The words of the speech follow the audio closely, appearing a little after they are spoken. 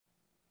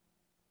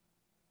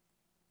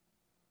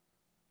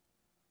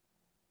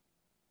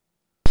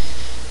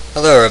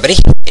Hello everybody,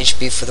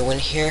 HB for the win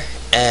here,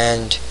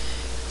 and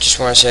just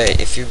want to say,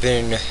 if you've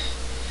been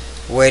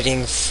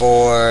waiting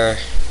for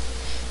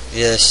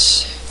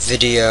this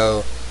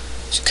video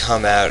to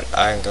come out,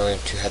 I'm going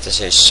to have to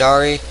say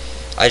sorry.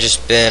 I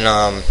just been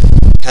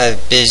kind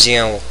of busy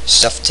on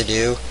stuff to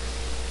do,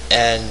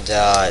 and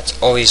it's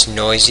always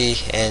noisy,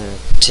 and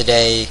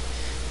today,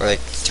 or like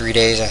 3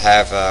 days, I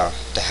have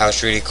the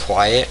house really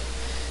quiet,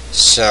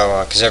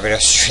 so because everybody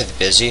else is really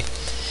busy.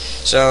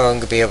 So I'm going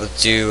to be able to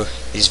do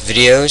these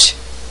videos.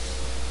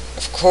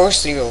 Of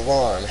course the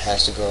alarm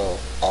has to go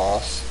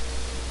off,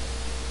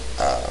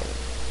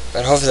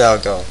 but hopefully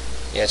that'll go.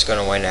 Yeah, it's going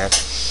away now.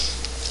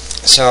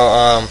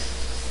 So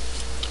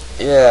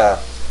yeah,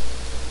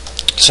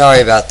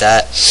 sorry about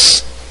that.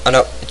 Oh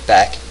no, it's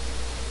back.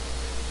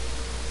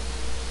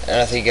 I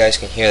don't think you guys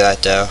can hear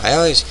that though.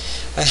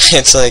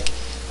 It's like,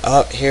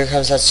 oh, here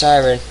comes that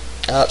siren.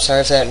 Oh,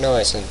 sorry for that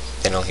noise, and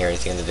they don't hear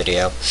anything in the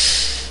video.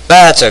 But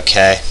that's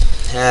okay.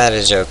 That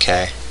is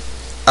okay.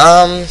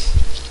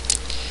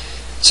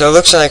 So it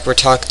looks like we're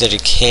talking to the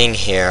king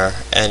here,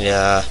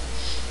 and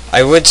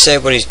I would say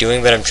what he's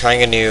doing, but I'm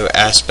trying a new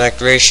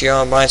aspect ratio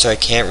on mine, so I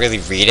can't really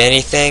read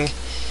anything.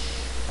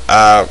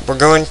 We're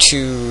going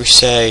to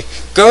say,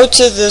 go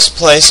to this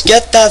place,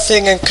 get that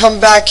thing, and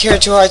come back here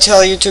till I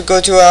tell you to go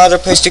to another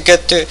place to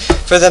get to,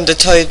 for them to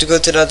tell you to go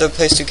to the other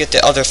place to get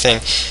the other thing,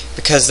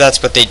 because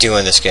that's what they do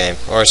in this game,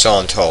 or so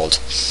I'm told.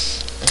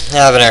 I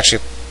haven't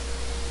actually...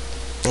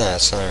 Yeah,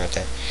 it's not right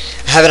there.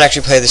 I haven't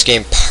actually played this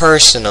game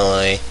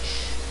personally,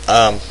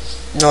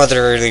 nor that I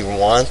really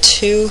want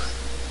to.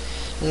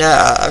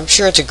 Nah, I'm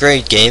sure it's a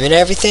great game and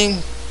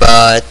everything,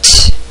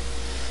 but,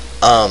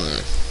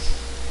 I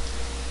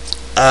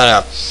don't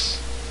know.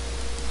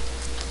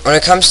 When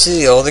it comes to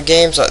the older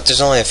games, there's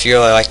only a few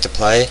I like to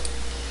play,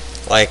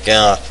 like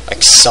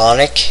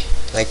Sonic,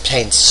 like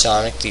playing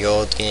Sonic, the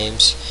old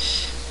games.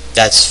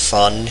 That's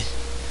fun.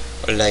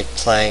 Or like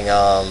playing,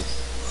 oh,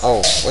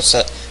 what's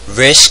that?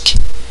 Risk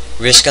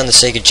on the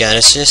Sega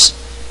Genesis.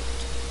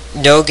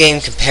 No game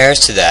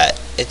compares to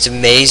that. It's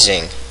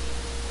amazing.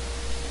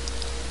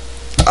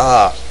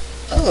 I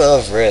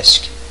love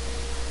Risk.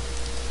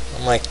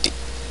 I'm like the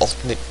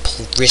ultimate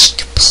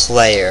Risk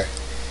player,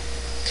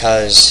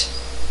 cause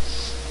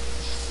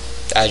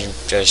I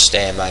just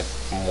am. I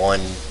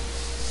won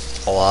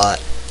a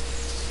lot.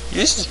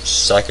 You used to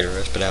suck at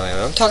Risk, but anyway,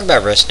 I'm talking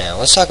about Risk now.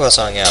 Let's talk about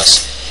something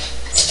else.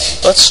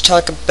 Let's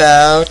talk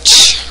about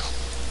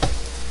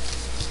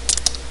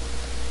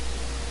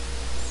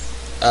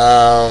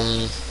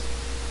I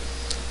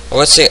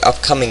would say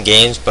upcoming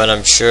games, but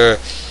I'm sure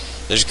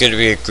there's going to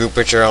be a group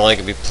which are only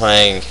going to be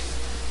playing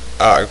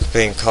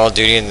Call of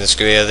Duty, and there's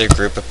going to be another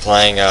group of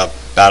playing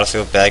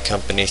Battlefield Bad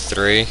Company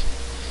 3,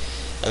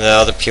 and the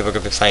other people are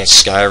going to be playing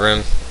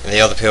Skyrim, and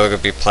the other people are going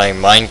to be playing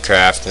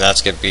Minecraft, and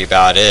that's going to be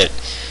about it.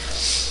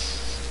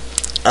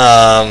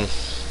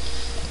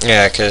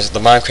 Yeah, because the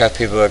Minecraft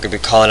people are going to be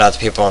calling out the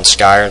people on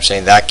Skyrim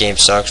saying that game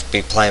sucks,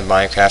 be playing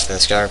Minecraft, and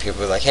the Skyrim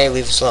people are like, hey,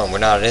 leave us alone, we're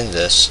not in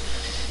this.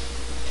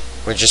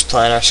 We're just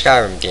playing our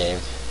Skyrim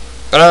game.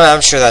 But I'm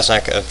sure that's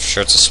not good. I'm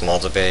sure it's a small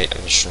debate.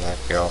 I'm sure not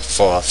going to go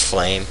full off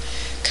flame.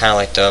 Kind of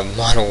like the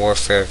Modern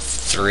Warfare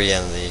 3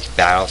 and the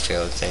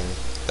Battlefield thing.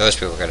 Those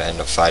people are going to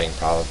end up fighting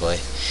probably.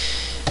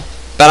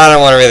 But I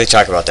don't want to really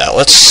talk about that.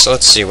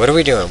 Let's see. What are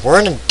we doing? We're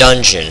in a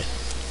dungeon.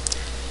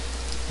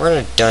 We're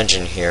in a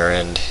dungeon here,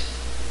 and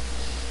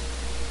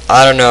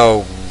I don't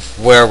know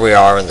where we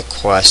are in the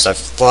quest.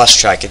 I've lost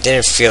track. It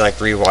didn't feel like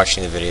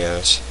rewatching the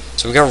videos.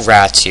 So we got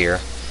rats here.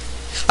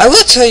 I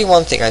will tell you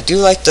one thing. I do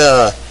like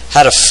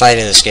how to fight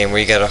in this game, where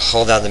you gotta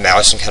hold down the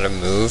mouse and kind of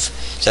move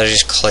instead of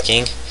just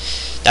clicking.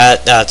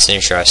 That's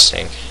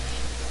interesting.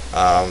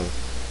 So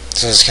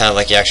it's kind of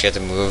like you actually have to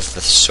move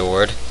the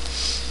sword.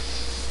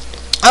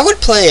 I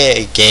would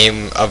play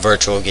a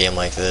virtual game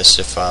like this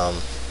if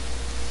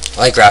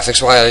like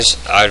graphics wise,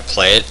 I would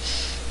play it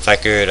if I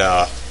could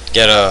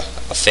get a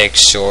fake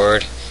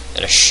sword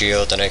and a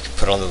shield, and I could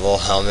put on the little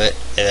helmet,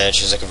 and then it's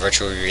just like a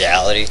virtual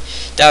reality.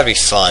 That would be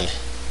fun.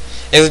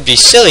 It would be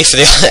silly for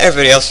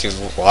everybody else to be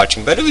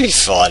watching, but it would be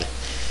fun.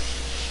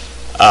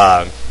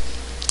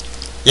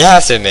 You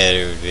have to admit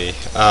it would be.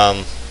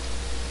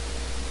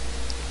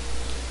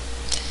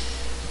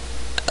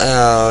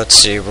 Let's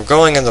see. We're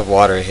going in the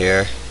water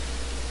here.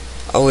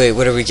 Oh wait,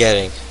 what are we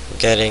getting? We're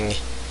getting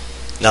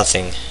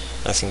nothing.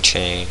 Nothing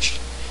changed.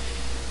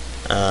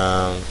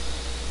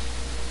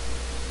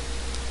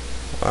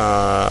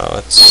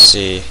 Let's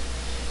see.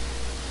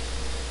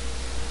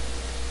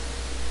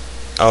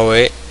 Oh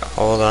wait,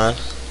 hold on.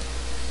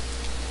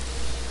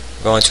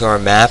 Going to our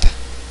map.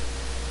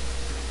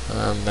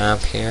 Our map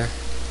here.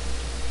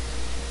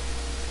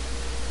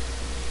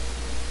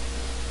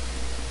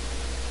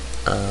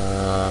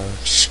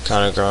 Just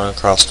kind of going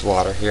across the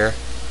water here.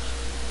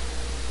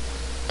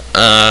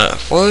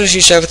 What did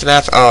you say with the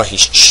map? Oh,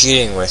 he's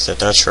cheating with it.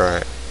 That's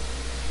right.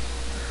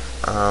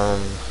 I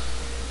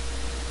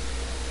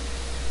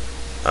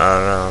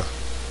don't know.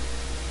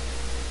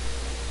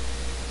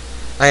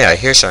 Oh yeah,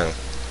 here's something.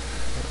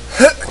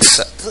 What's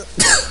that?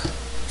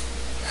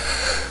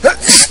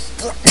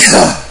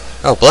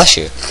 Oh, bless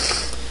you.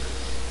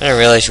 I didn't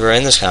realize you were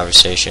in this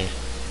conversation.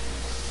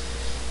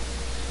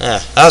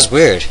 Yeah, that was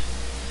weird.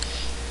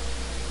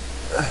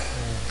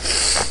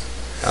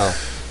 Oh,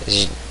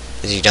 is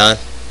he done?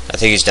 I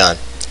think he's done.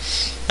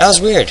 That was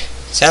weird.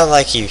 It sounded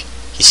like he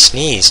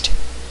sneezed.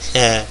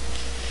 Yeah.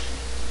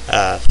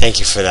 Thank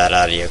you for that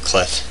audio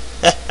clip.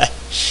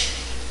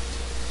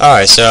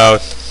 Alright, so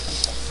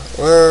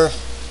we're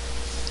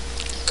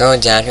going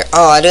down here.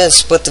 Oh, I didn't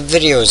split the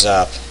videos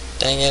up.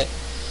 Dang it.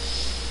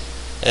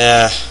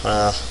 Yeah,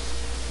 well.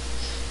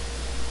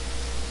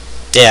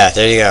 Yeah,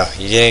 there you go.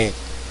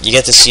 You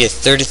get to see a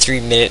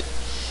 33-minute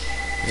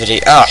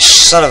video. Oh,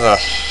 son of a.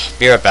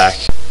 Be right back.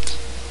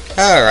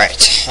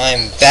 Alright,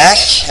 I'm back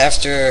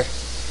after,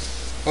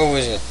 what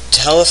was it,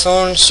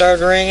 telephone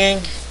started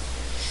ringing?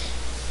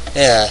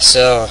 Yeah,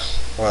 so,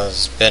 well,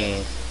 it's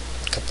been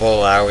a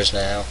couple hours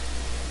now.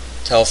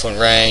 Telephone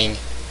rang,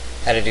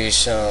 had to do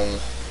some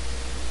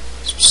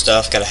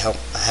stuff, I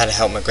had to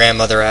help my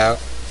grandmother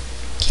out.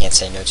 Can't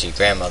say no to your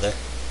grandmother.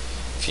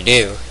 If you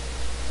do,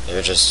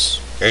 you're just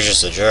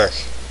a jerk.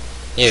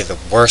 You're the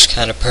worst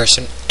kind of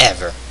person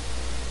ever.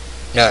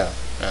 No,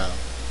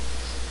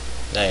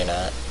 you're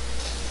not.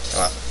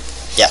 Well,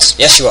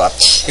 yes you are.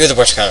 You're the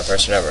worst kind of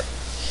person ever.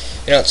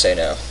 You don't say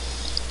no.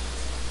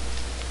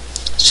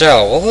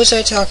 So, what was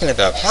I talking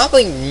about?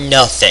 Probably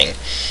nothing.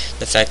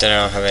 The fact that I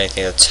don't have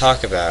anything to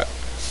talk about.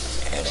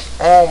 And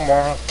oh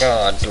my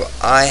god, do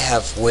I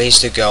have ways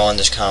to go on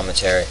this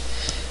commentary.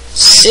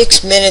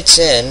 6 minutes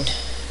in,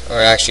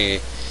 or actually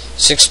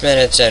 6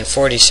 minutes and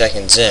 40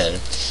 seconds in.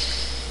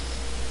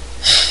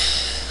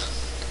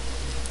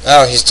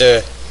 Oh, he's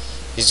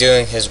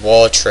doing his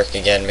wall trick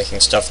again,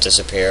 making stuff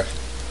disappear.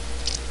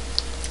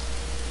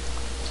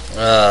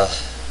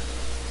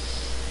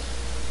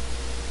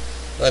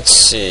 Let's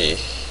see.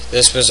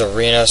 This was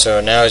Arena,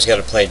 so now he's got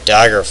to play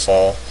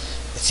Daggerfall.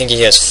 I think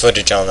he has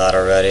footage on that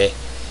already.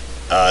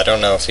 I don't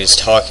know if he's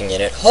talking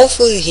in it.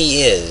 Hopefully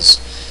he is,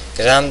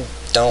 because I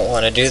don't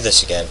want to do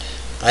this again.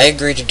 I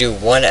agreed to do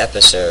 1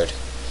 episode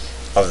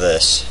of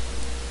this.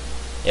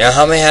 You know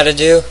how many I had to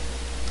do?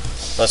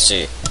 Let's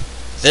see.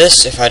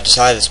 This, if I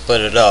decide to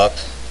split it up,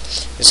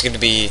 is going to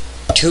be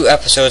 2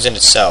 episodes in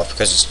itself,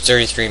 because it's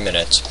 33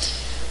 minutes.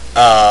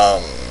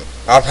 I'll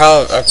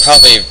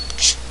probably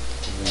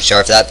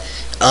sorry for that.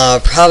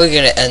 Probably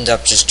gonna end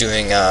up just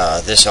doing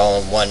this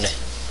all in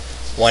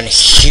one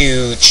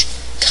huge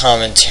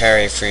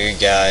commentary for you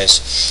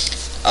guys.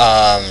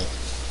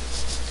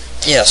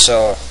 Yeah,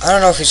 so I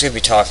don't know if he's gonna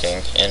be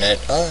talking in it.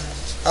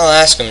 I'll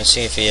ask him and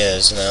see if he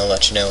is, and then I'll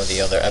let you know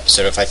the other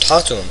episode if I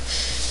talk to him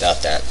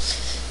about that.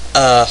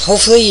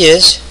 Hopefully he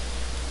is.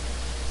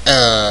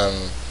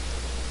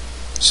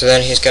 So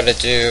then he's got to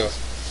do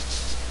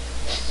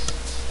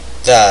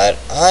that.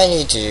 I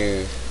need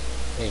to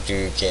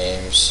do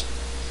games.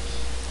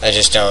 I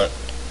don't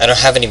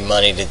have any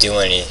money to do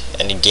any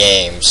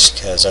games,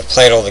 because I've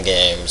played all the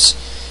games.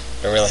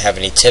 I don't really have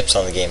any tips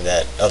on the game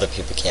that other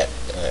people can't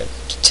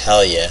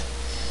tell you.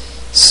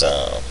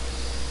 So,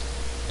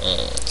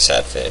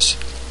 sad face.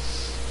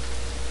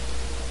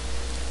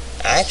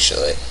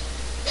 Actually,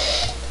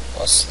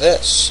 what's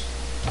this?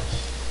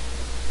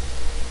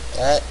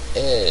 That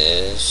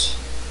is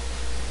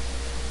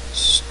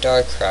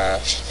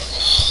StarCraft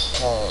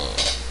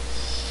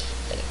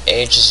and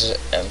Ages of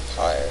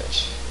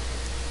Empires.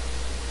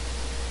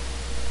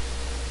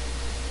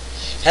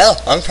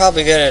 Hell, I'm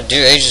probably gonna do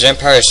Ages of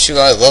Empires 2.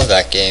 I love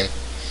that game.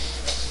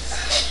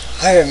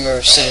 I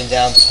remember sitting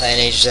down playing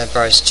Ages of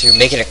Empires 2,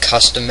 making a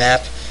custom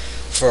map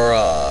for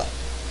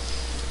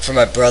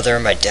my brother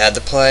and my dad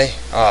to play.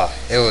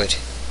 It was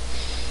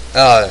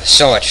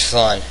so much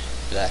fun.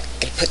 Like,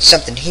 gonna put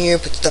something here,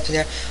 put stuff in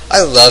there.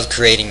 I love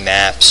creating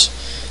maps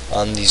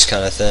on these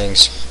kind of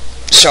things.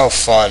 So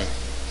fun.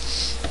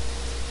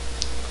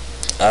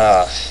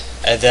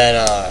 And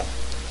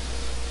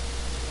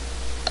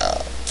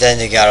then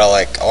they got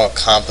all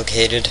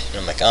complicated, and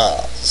I'm like,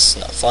 this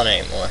is not fun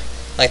anymore.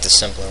 I like the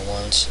simpler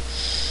ones.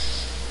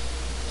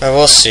 But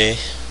we'll see.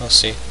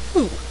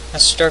 Ooh,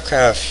 that's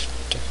StarCraft.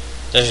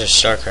 There's a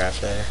StarCraft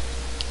there.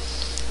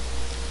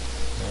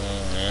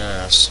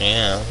 Yes,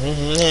 yeah.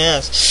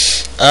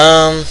 Yes.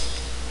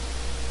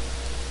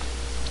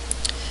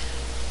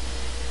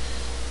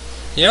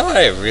 You know what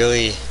I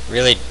really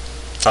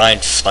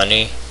find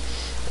funny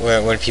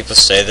when people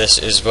say this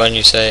is when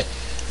you say,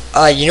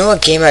 you know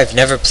what game I've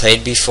never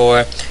played before,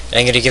 and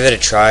I'm gonna give it a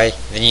try.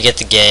 Then you get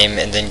the game,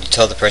 and then you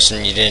tell the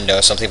person you didn't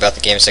know something about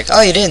the game. It's like,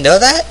 oh, you didn't know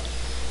that?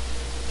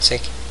 It's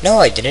like, no,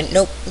 I didn't.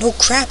 No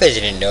crap, I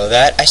didn't know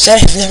that. I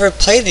said I've never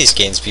played these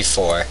games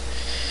before.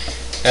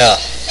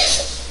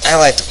 I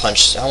like to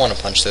punch. I want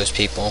to punch those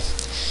people.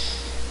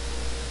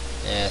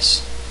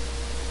 Yes.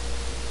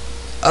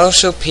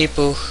 Also,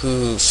 people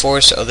who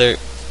force other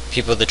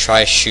people to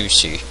try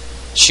sushi.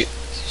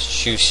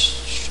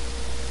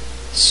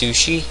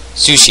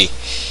 Sushi,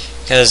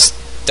 because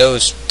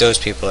those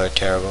people are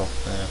terrible.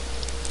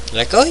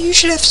 Like, oh, you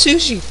should have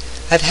sushi.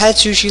 I've had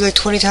sushi like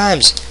 20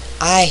 times.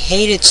 I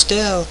hate it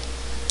still.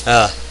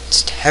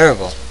 It's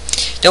terrible.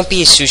 Don't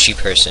be a sushi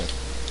person.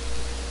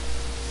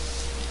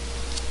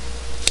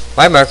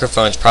 My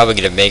microphone's probably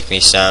gonna make me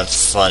sound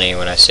funny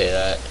when I say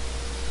that.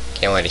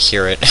 Can't wait to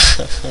hear it.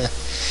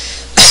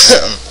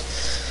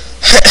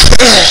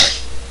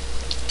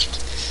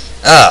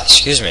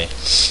 Excuse me.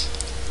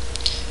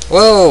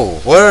 Whoa,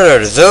 what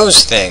are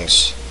those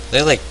things?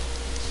 They're like,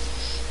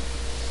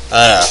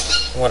 I don't know,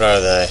 what are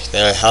they?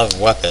 They have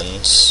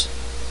weapons.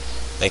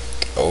 Like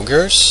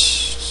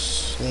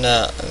ogres?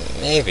 No,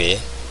 maybe.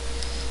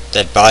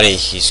 Dead body,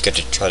 he's good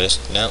to try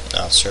to, no,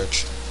 I'll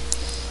search.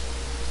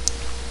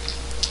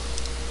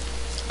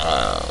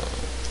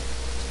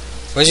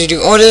 What does he do?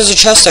 Oh, there's a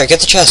chest there.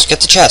 Get the chest.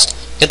 Get the chest.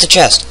 Get the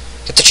chest.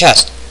 Get the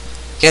chest.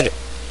 Get it.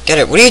 Get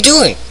it. What are you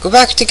doing? Go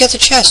back to get the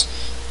chest.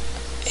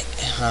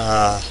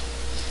 I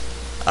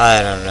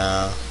don't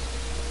know.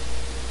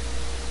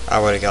 I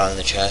would have gotten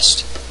the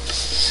chest.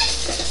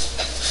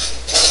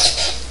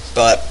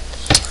 But,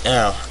 you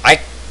know,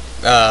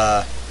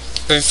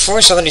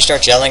 before somebody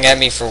starts yelling at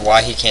me for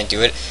why he can't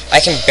do it, I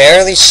can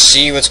barely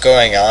see what's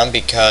going on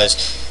because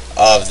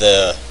of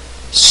the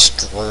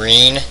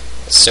screen.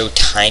 It's so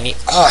tiny.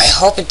 Oh, I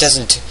hope it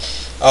doesn't.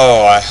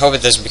 Oh, I hope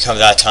it doesn't become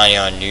that tiny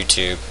on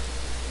YouTube.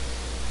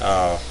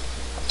 Oh,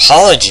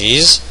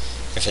 apologies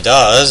if it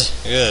does.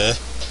 Yeah.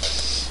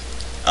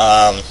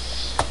 Oh,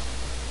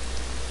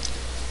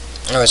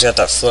 he's got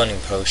that floating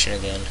potion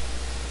again,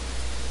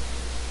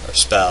 or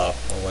spell,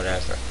 or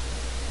whatever.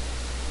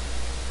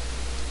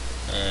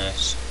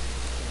 Nice.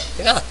 It's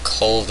not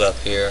cold up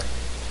here,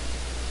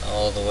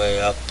 all the way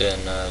up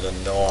in the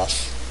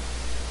north.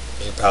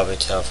 You can probably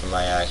tell from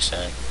my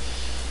accent.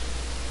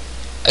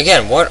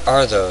 Again, what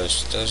are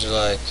those? Those are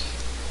like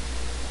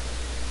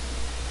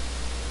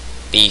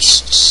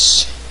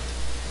beasts.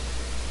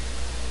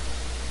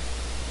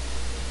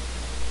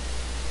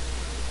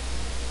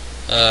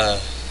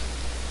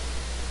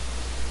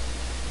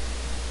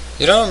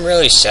 You know what I'm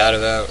really sad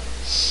about?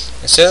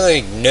 It's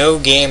like no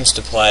games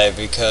to play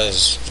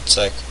because it's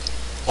like,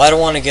 well, I don't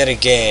want to get a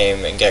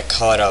game and get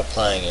caught up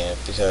playing it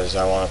because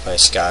I want to play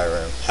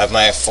Skyrim. Have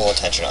my full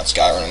attention on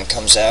Skyrim when it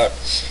comes out.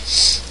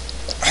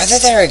 Either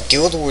that or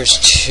Guild Wars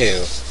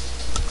 2.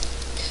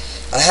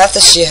 I have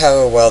to see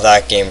how well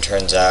that game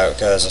turns out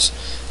because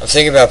I'm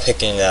thinking about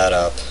picking that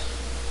up,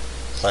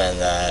 playing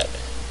that,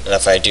 and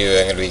if I do,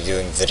 I'm going to be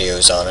doing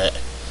videos on it.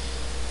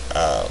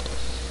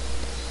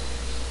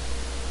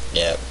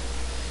 Yeah,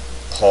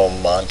 whole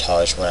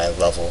montage when I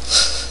level.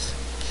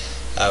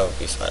 That would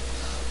be fun.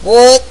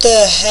 What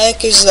the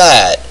heck is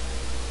that?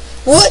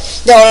 What?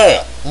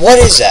 No. What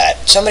is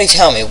that? Somebody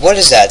tell me. What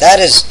is that? That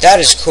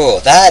is cool.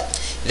 That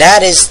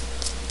is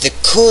the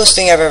coolest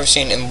thing I've ever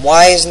seen. And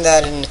why isn't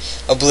that in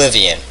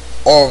Oblivion?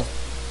 Or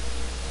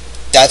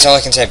that's all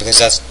I can say because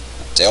that's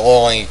the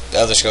only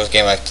Elder Scrolls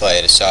game I've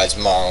played besides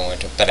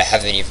Morrowind. But I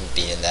haven't even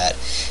beaten that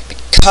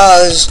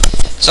because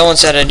someone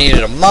said I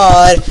needed a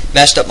mod,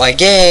 messed up my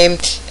game,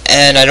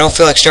 and I don't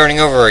feel like starting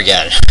over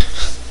again.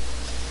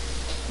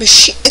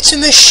 It's a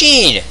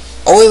machine.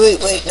 Oh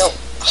wait, no.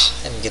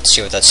 I didn't get to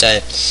see what that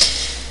said.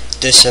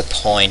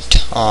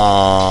 Disappoint.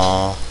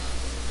 Aww.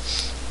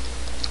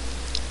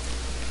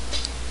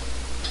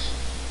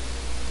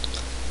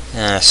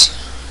 Yes.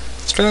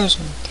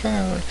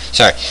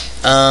 Sorry.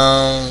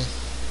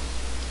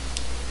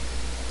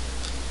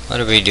 What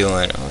are we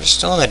doing? Oh, we're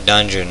still in the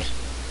dungeon.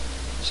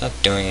 Stop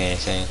doing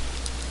anything.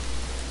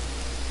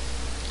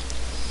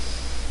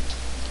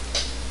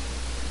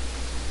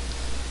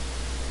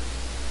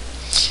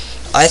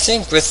 I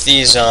think with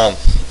these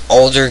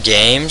older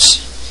games,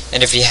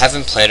 and if you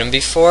haven't played them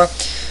before,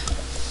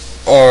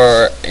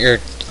 or you're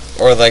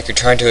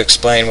trying to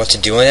explain what to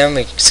do in them,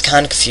 it's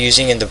kind of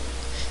confusing and the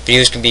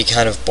videos can be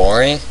kind of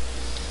boring.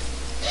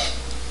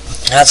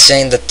 I'm not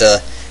saying that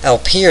the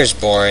LP is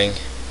boring.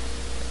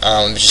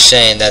 I'm just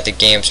saying that the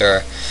games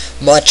are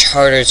much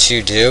harder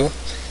to do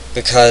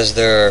because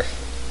they're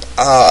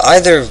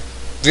either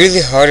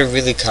really hard or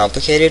really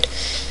complicated.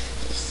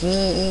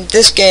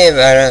 This game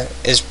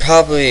is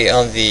probably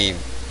on the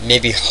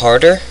maybe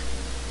harder,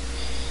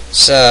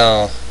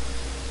 so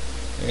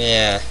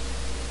yeah,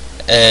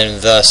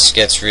 and thus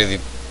gets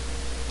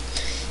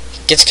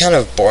kind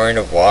of boring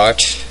to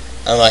watch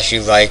unless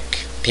you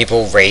like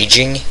people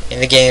raging in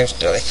the games.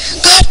 They're like,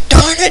 God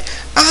darn it,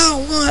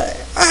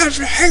 I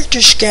hate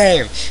this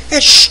game,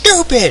 it's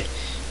stupid.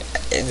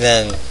 And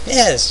then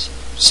yeah, it's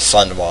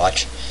fun to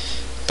watch,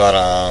 but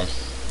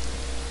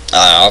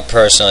I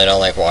personally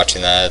don't like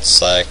watching that.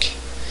 It's like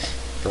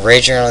you're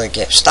raging around the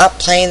game. Stop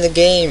playing the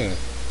game.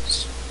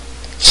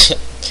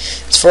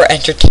 It's for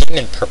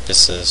entertainment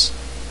purposes.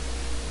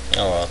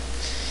 Oh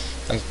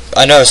well.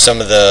 I know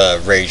some of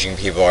the raging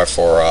people are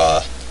for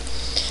are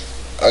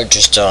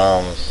just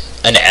an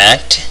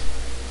act.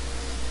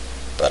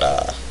 But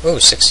ooh,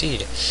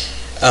 succeed.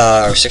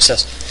 Or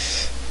success.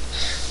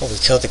 Oh, we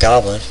killed the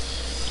goblin.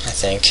 I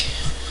think.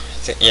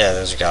 Yeah,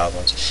 those are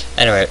goblins.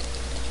 Anyway,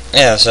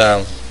 yeah.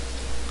 So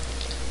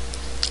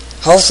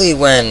hopefully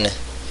when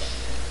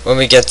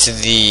we get to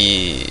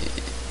the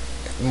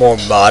more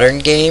modern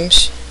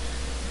games,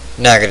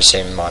 not gonna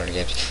say modern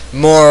games,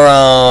 more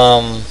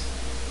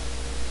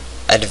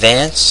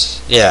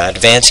advanced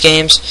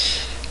games,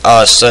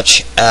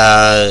 such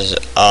as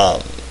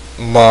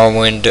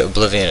Morrowind,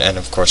 Oblivion, and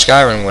of course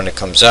Skyrim when it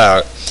comes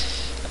out.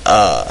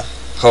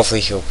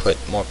 Hopefully he'll put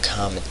more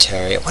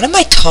commentary. What am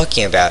I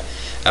talking about?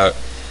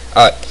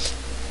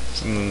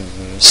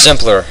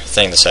 Simpler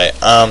thing to say.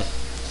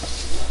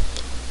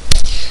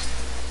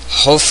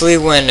 Hopefully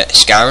when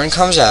Skyrim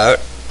comes out,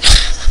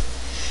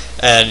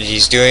 and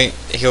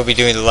he'll be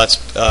doing the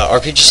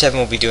RPG7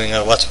 will be doing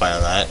a Let's Play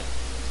on that,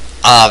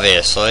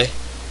 obviously.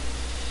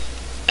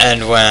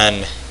 And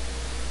when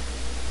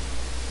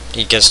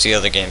he gets to the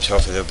other games,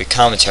 hopefully there'll be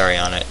commentary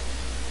on it.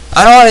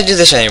 I don't want to do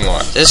this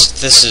anymore.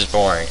 This is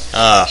boring.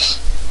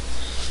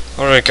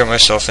 What did I get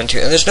myself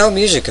into? And there's no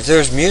music. If there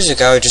was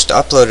music, I would just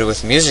upload it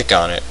with music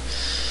on it.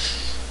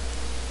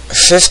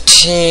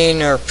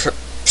 15 or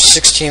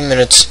 16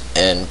 minutes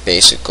in,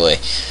 basically.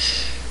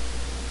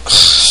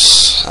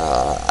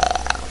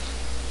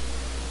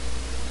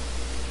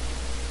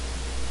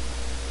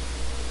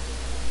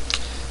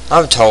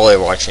 I'm totally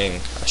watching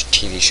a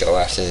TV show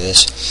after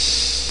this.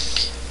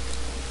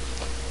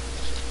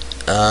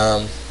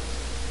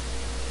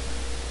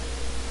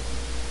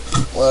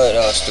 What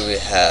else do we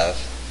have?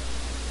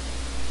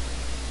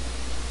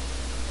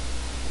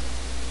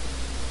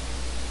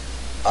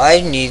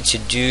 I need to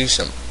do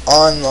some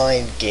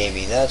online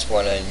gaming. That's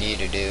what I need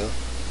to do.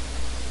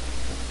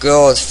 Good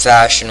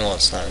old-fashioned, well,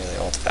 it's not really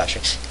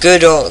old-fashioned.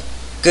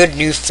 Good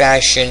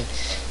new-fashioned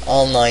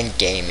online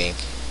gaming.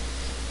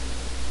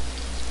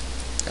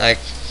 I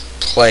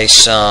play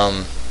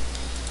some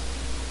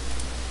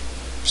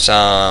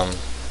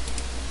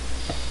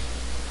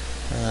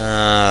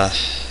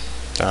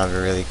don't have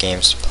really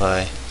games to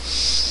play.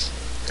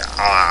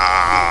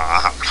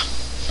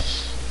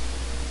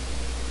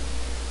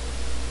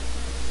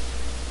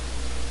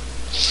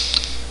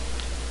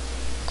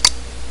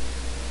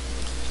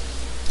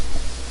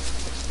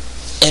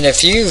 And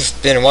if you've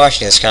been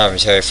watching this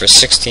commentary for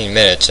 16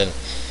 minutes and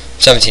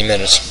 17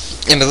 minutes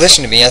and been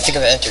listening to me, I think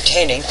I'm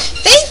entertaining.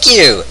 Thank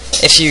you!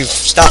 If you've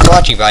stopped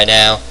watching by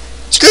now,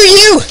 screw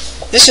you!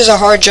 This is a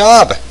hard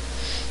job.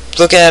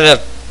 Look at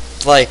it,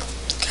 like,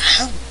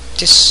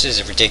 this is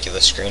a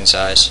ridiculous screen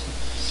size.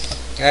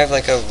 I have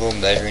like a little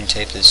measuring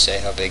tape to say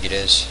how big it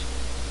is.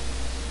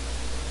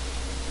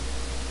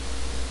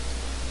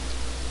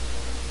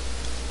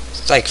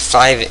 It's like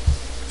 5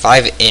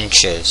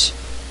 inches.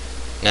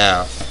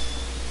 Now,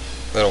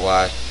 little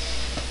wide.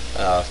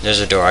 There's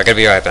a door. I gotta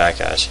be right back,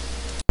 guys.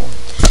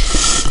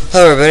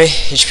 Hello everybody,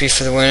 HP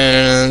for the win,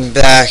 and I'm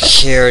back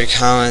here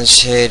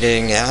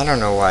commentating. I don't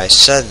know why I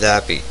said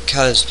that,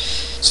 because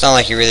it's not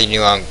like you really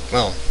knew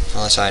well,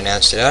 unless I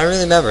announced it. I don't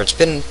really remember. It's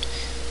been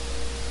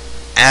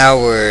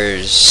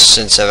hours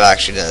since I've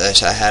actually done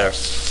this. I had a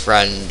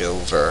friend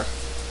over.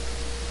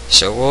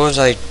 So what was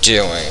I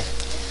doing?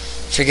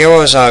 Forget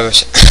what I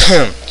was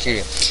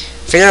forget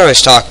what I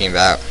was talking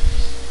about.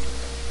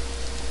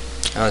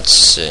 Let's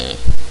see.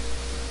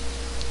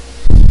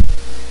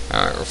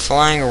 Alright, we're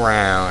flying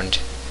around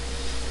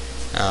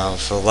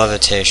for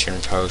levitation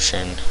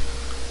potion.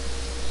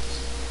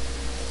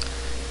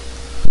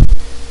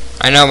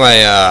 I know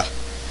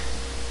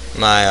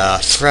my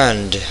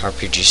friend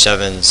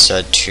RPG7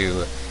 said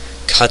to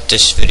cut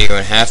this video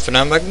in half, and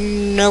I'm like,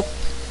 nope,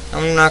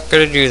 I'm not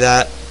gonna do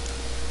that.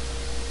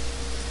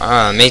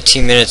 I'm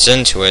 18 minutes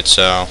into it,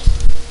 so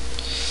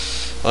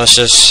let's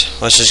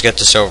just get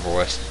this over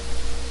with.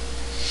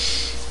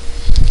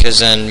 Because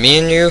then me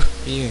and you,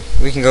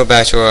 we can go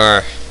back to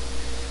our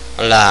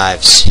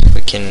lives.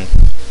 We can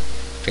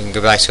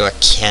go back to our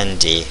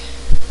candy.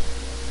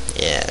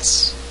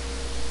 Yes.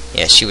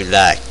 Yes, you would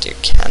like your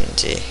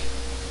candy.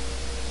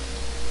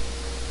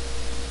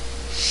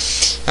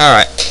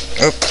 Alright.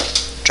 Oop.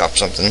 Dropped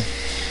something.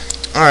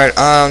 Alright,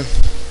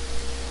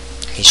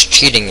 he's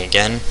cheating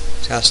again.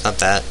 That's not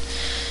that.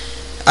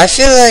 I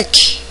feel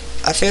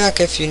like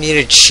if you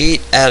need to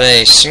cheat at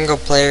a single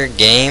player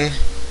game,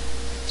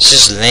 it's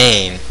just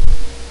lame.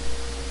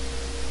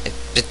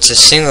 It's a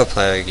single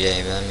player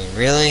game. I mean,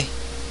 really?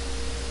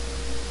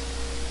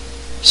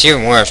 It's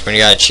even worse when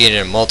you gotta cheat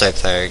in a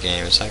multiplayer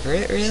game. It's like,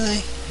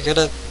 really? You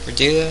gotta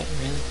do that?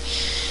 Really?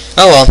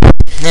 Oh well.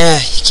 Yeah,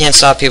 you can't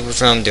stop people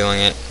from doing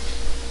it.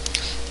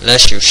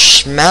 Unless you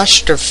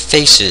smash their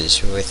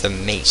faces with a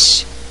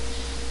mace.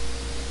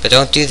 But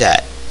don't do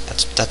that.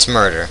 That's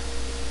murder.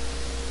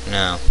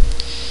 No.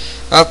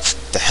 Oh,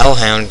 the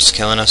Hellhound is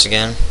killing us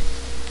again.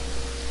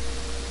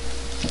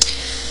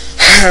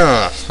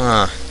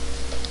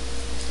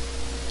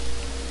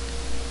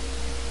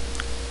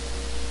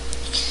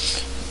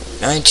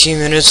 19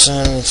 minutes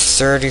and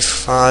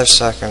 35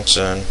 seconds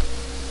in.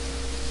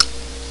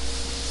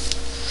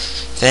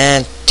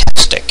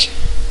 Fantastic.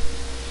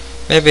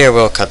 Maybe I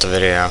will cut the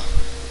video.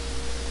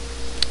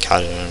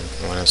 Cut it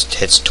when it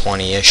hits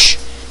 20-ish.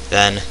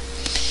 Then.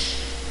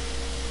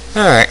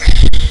 Alright.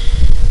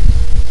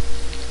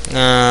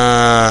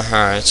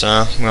 Alright,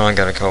 so we only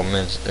got a couple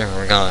minutes,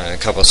 we got a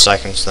couple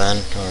seconds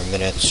then, or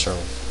minutes, or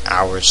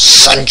hours,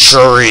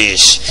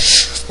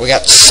 centuries! We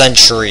got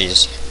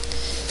centuries.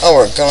 Oh,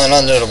 we're going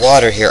under the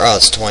water here. Oh,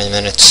 it's 20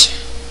 minutes.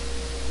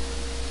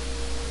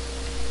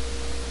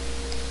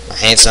 My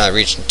hand's not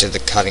reaching to the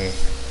cutting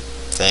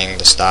thing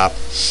to stop.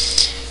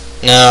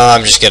 No,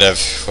 I'm just gonna,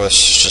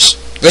 let's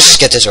just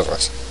get this over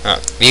with.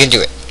 Alright, we can do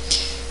it.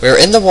 We're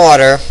in the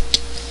water.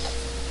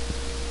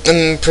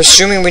 I'm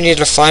presuming we need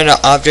to find an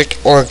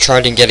object or try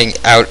to getting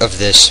out of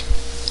this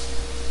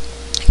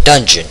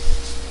dungeon.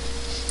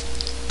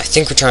 I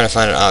think we're trying to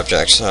find an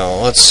object,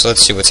 so let's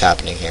see what's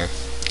happening here.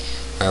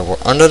 Alright, we're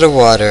under the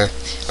water,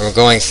 and we're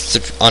going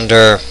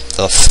under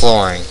the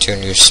flooring to a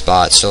new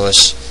spot, so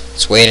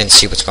let's wait and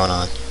see what's going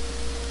on.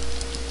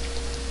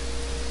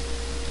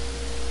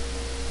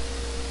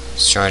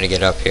 Just trying to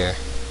get up here.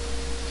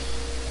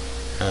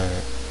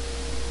 Alright.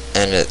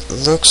 And it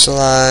looks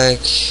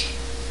like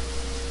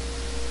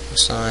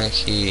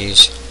he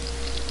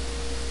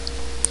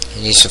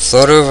needs to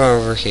float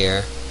over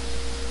here.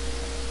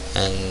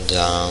 And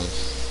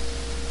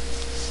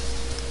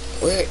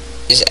where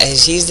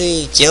is he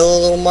the yellow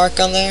little mark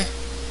on there?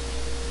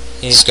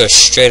 He needs to go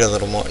straight a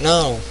little more.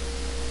 No,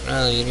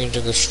 you need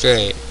to go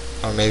straight,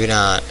 or maybe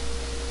not.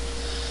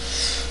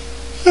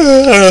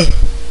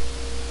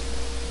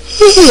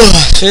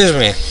 Excuse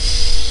me.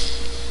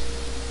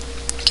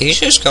 Can you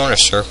just go in a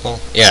circle?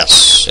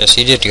 Yes,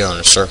 he did go in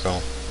a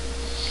circle.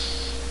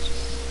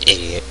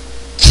 Idiot.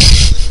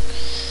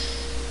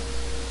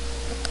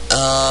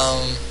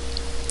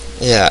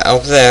 Yeah,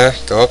 up there,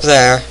 go up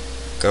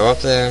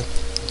there,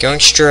 going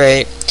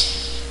straight,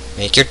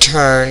 make your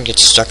turn, get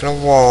stuck in a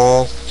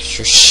wall, because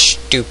you're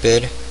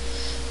stupid.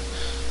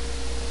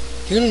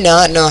 Do you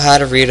not know how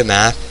to read a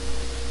map?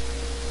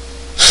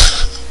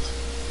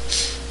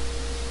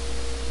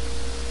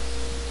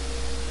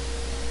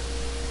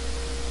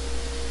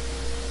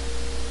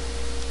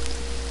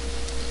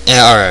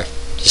 Yeah, alright,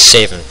 he's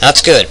saving,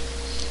 that's good.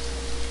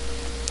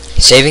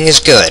 Saving is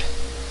good.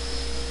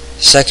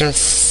 Second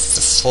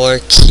floor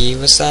key,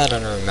 what's that? I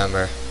don't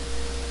remember.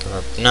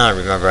 No, I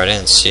remember, I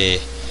didn't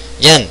see.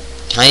 Again,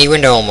 tiny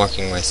window I'm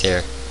working with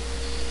here.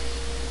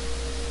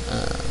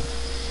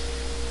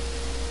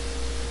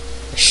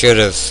 I should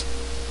have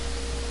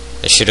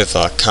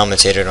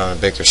commentated on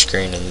a bigger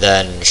screen and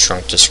then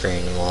shrunk the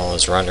screen while I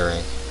was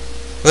rendering.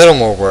 A little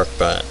more work,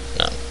 but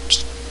no,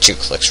 just 2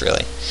 clicks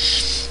really.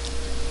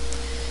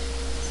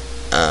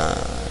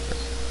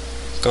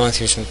 Going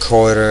through some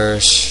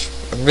corridors.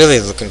 I'm really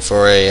looking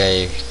for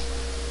a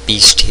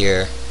beast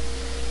here,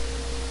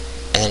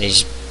 and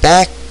he's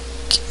back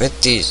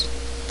with these.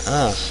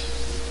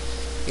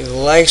 He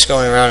likes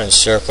going around in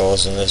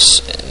circles in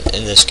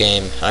this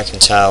game. I can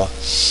tell.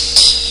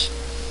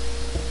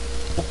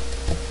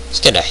 He's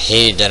gonna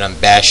hate that I'm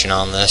bashing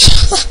on this.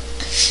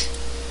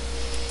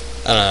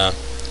 I don't know.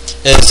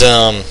 It's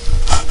I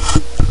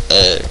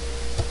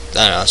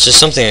don't know. It's just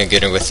something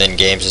good within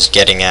games is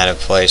getting out of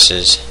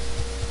places.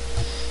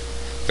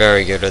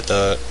 Very good at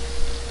that.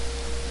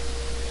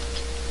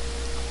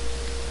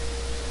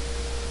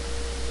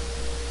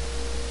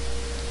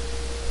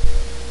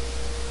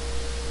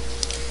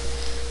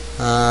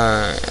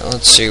 Alright,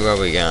 let's see what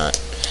we got.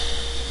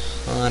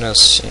 Let us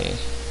see.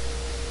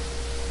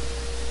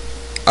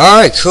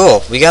 Alright,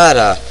 cool. We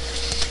got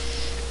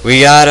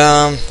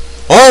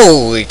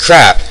holy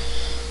crap.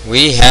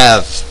 We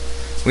have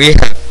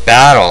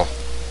battle.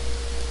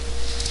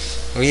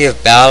 We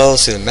have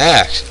battles to the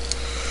max.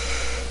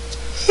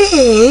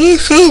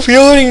 So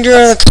yawning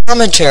during the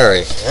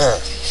commentary.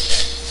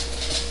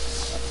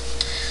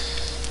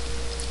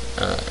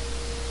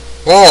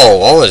 Whoa,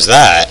 what was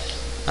that?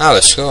 That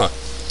was cool.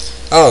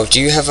 Oh,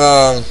 do you have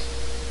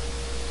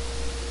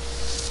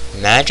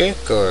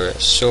magic or a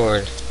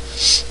sword?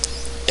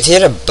 If he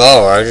had a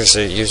bow, I'd just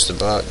use the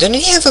bow. Didn't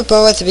he have a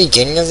bow at the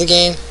beginning of the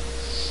game?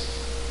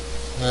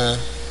 I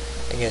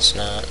guess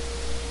not.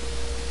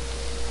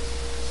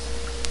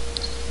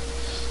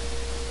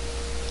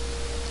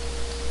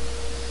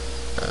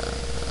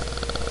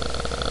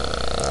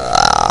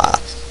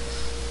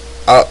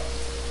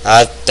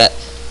 That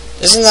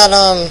isn't that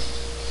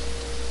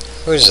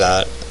who is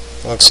that?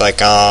 Looks like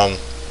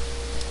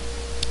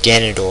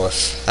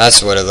Ganondorf.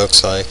 That's what it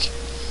looks like.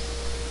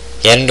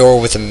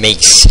 Ganondorf with a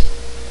mace,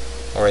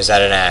 or is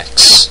that an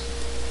axe?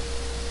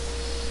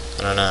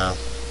 I don't know.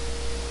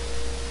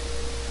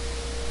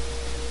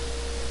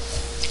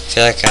 I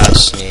feel like I gotta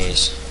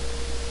sneeze.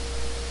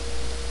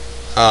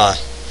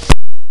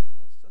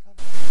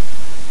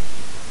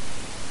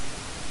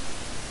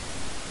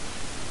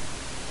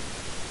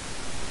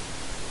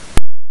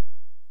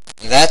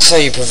 That's how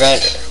you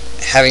prevent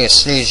having a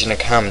sneeze in a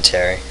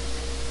commentary.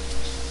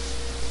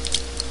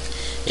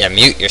 Yeah,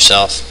 mute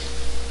yourself.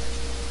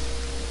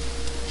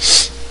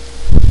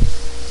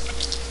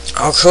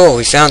 Oh cool,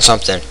 we found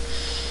something.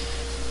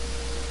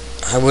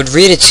 I would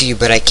read it to you,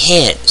 but I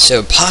can't,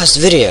 so pause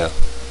the video.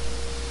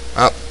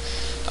 Oh,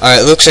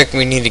 alright, looks like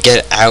we need to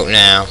get out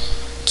now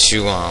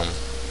to,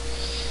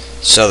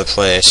 sell the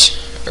place.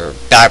 Or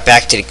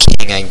back to the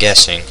king, I'm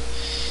guessing.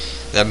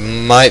 That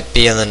might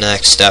be in the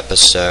next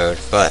episode,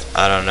 but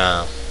I don't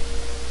know.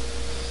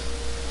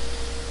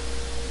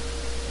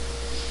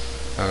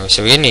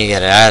 So we need to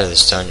get out of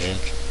this dungeon.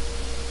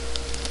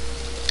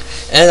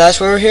 And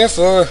that's what we're here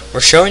for. We're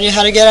showing you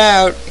how to get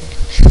out.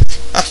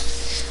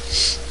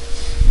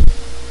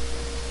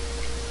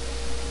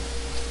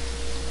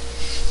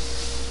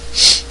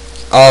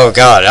 Oh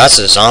god, that's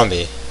a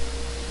zombie.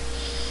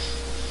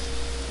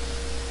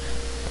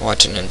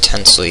 Watching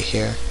intensely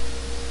here.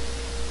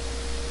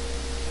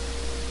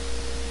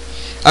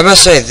 I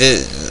must say,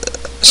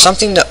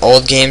 something that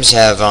old games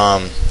have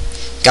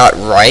got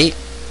right,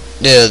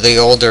 the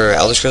older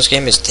Elder Scrolls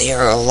game, is they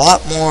are a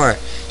lot more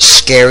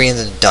scary in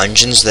the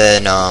dungeons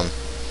than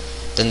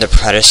the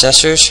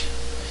predecessors,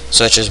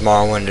 such as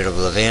Morrowind and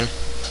Oblivion.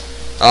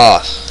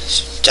 Oh,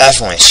 it's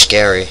definitely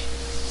scary.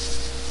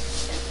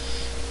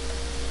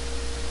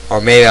 Or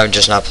maybe I'm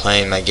just not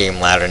playing my game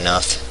loud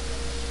enough.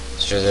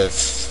 So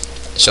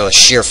the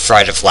sheer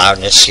fright of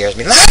loudness scares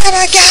me. Oh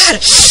my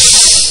god!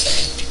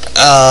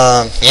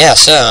 Yeah,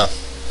 so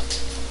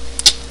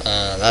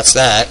that's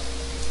that.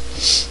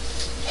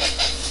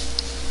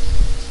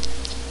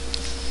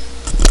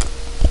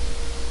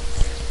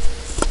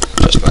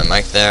 Just my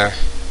mic there. I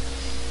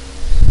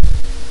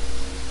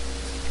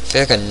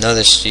feel like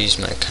another sneeze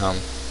might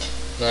come.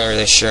 Not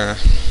really sure.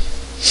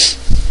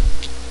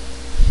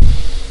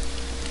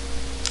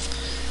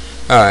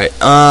 Alright,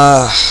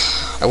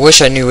 I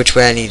wish I knew which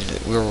way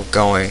we were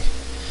going.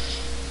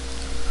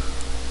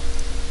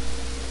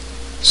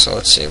 So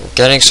let's see, we're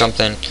getting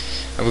something.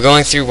 Are we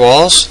going through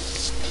walls?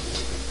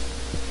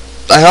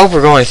 I hope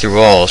we're going through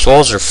walls.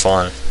 Walls are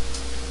fun.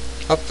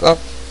 Up.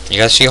 You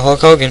guys see Hulk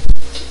Hogan?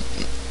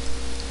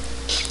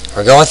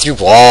 We're going through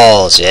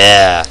walls,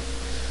 yeah.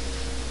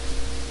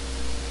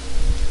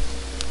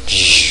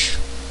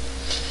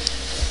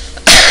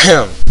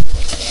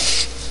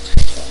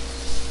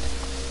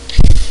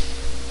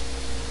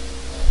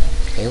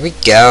 Here we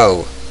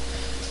go.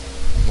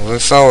 Moving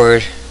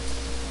forward.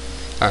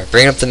 Alright,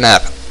 bring up the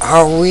map.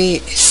 I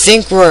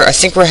think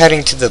we're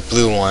heading to the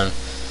blue one.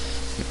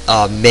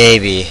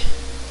 Maybe.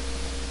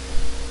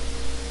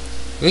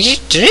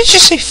 Did it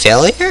just say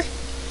failure?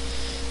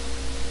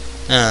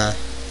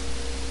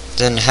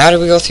 Then how do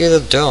we go through the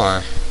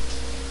door?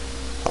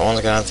 I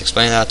won't gonna have to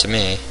explain that to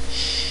me.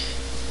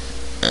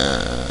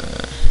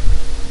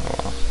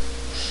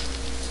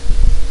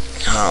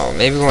 Oh,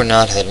 maybe we're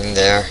not heading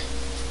there.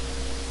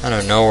 I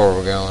don't know where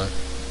we're going.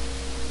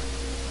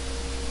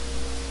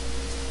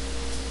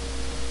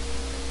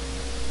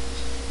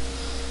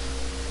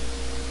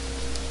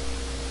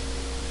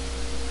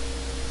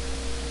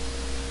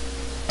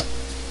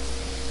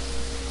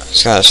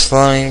 It's got his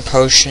flying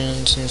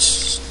potions and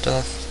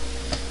stuff.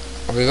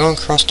 Are we going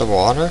across the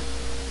water?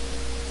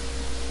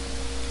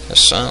 Guess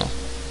so.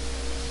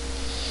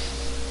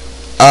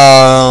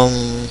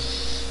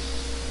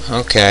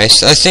 Okay,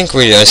 so I think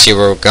we see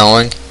where we're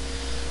going.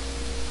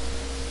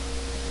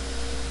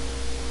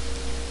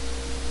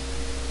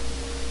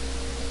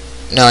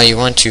 No, you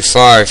went too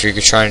far if you're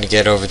trying to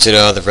get over to the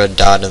other red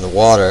dot in the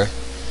water.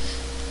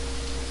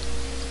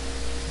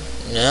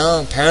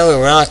 No, apparently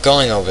we're not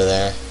going over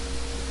there.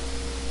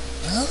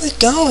 Where are we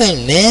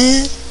going,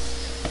 man?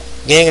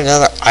 Getting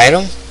another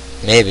item?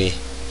 Maybe.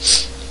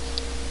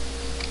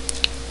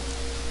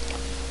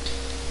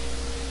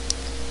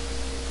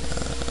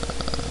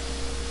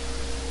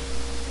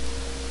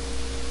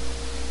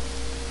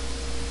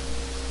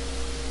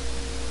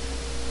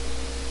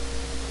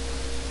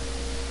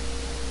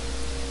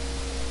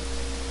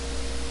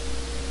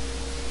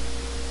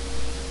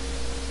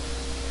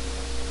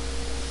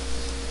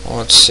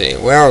 Let's see,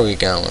 where are we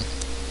going?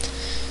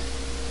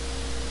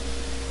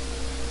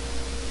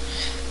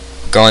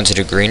 Going to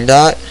the green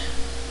dot? I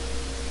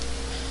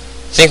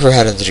think we're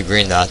heading to the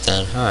green dot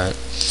then. Alright.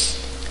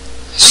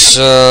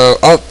 So,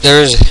 oh,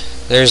 there's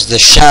the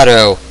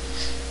shadow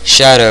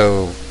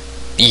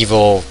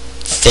evil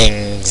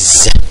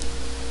things.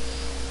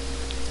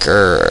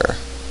 Grr.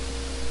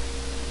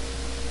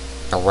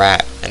 A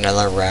rat,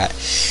 another rat.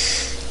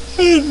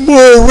 And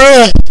more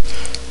rat.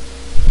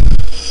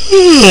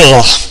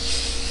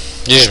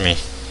 Excuse me.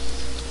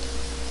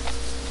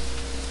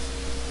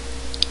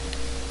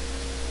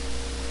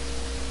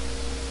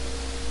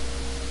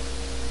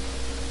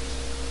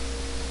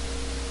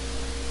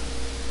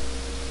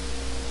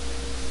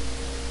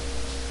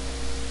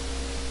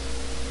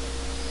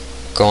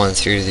 Going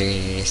through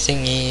the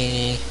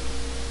thingy.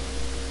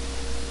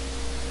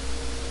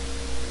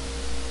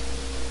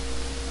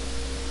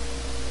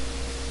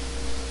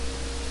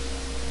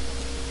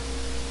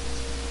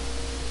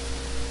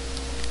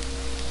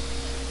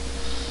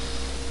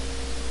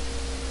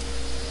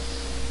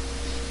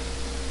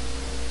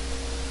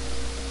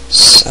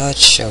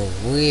 Such a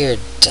weird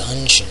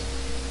dungeon.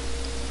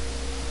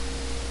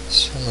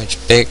 So much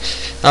big.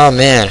 Oh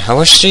man, I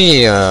wish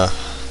the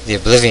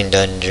Oblivion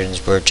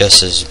dungeons were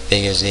just as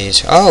big as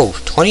these. Oh,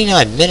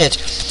 29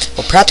 minutes.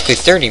 Well, practically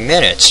 30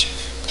 minutes.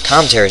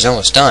 Commentary's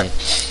almost done.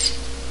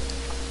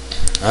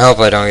 I hope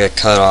I don't get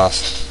cut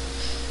off.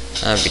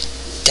 That'd be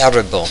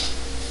terrible.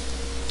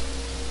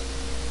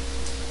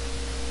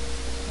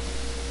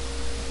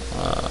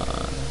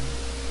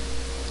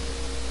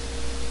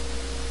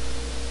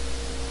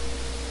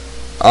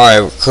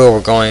 Alright, cool,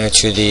 we're going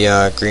into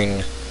the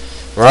green.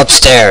 We're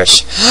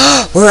upstairs.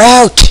 We're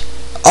out!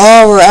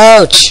 Oh, we're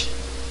out!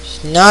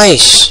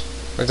 Nice!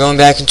 We're going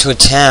back into a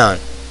town.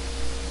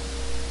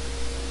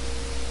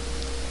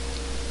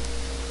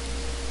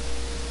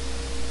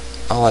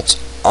 Oh, it's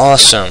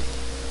awesome.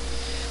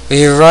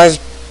 We arrived.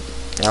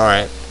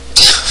 Alright.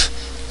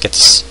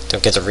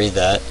 Don't get to read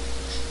that.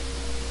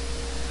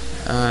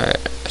 Alright,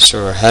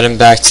 so we're heading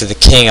back to the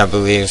king, I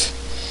believe.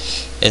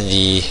 In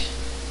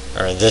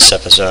this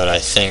episode, I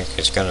think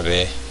it's gonna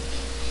be.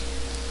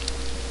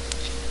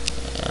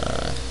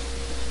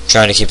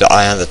 Trying to keep the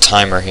eye on the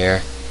timer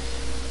here.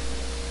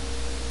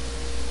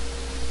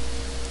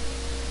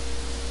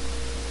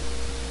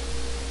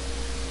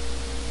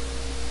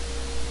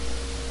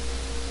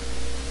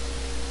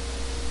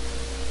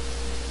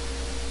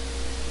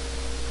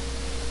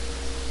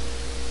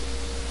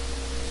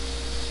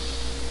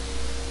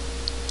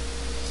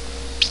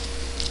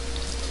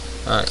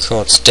 Alright,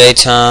 cool. It's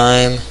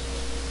daytime.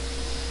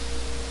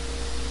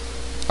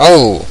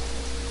 Oh!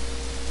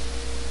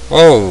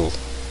 Whoa!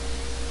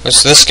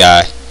 What's this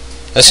guy?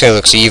 This guy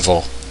looks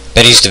evil.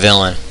 Bet he's the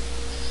villain.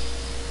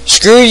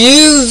 Screw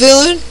you,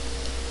 villain!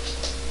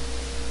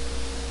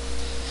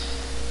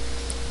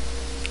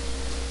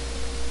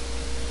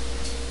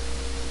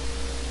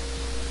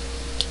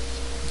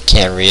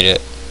 Can't read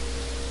it.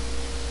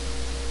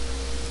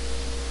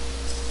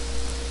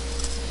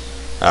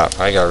 Oh,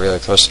 I got really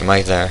close to the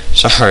mic there.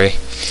 Sorry.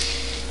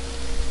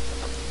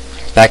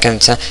 Back in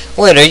town.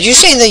 Wait, are you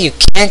saying that you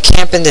can't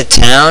camp in the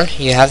town?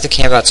 You have to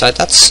camp outside?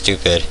 That's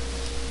stupid.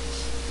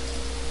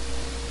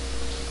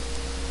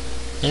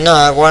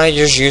 No, why don't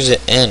you just use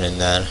it in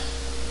and then?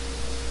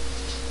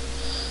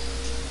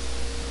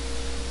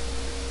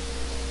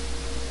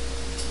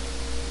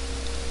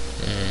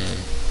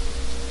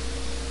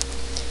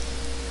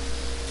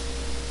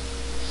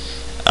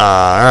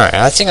 Alright,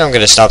 I think I'm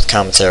gonna stop the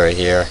commentary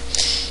here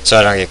so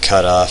I don't get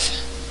cut off.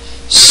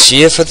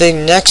 See you for the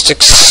next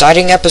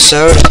exciting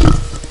episode.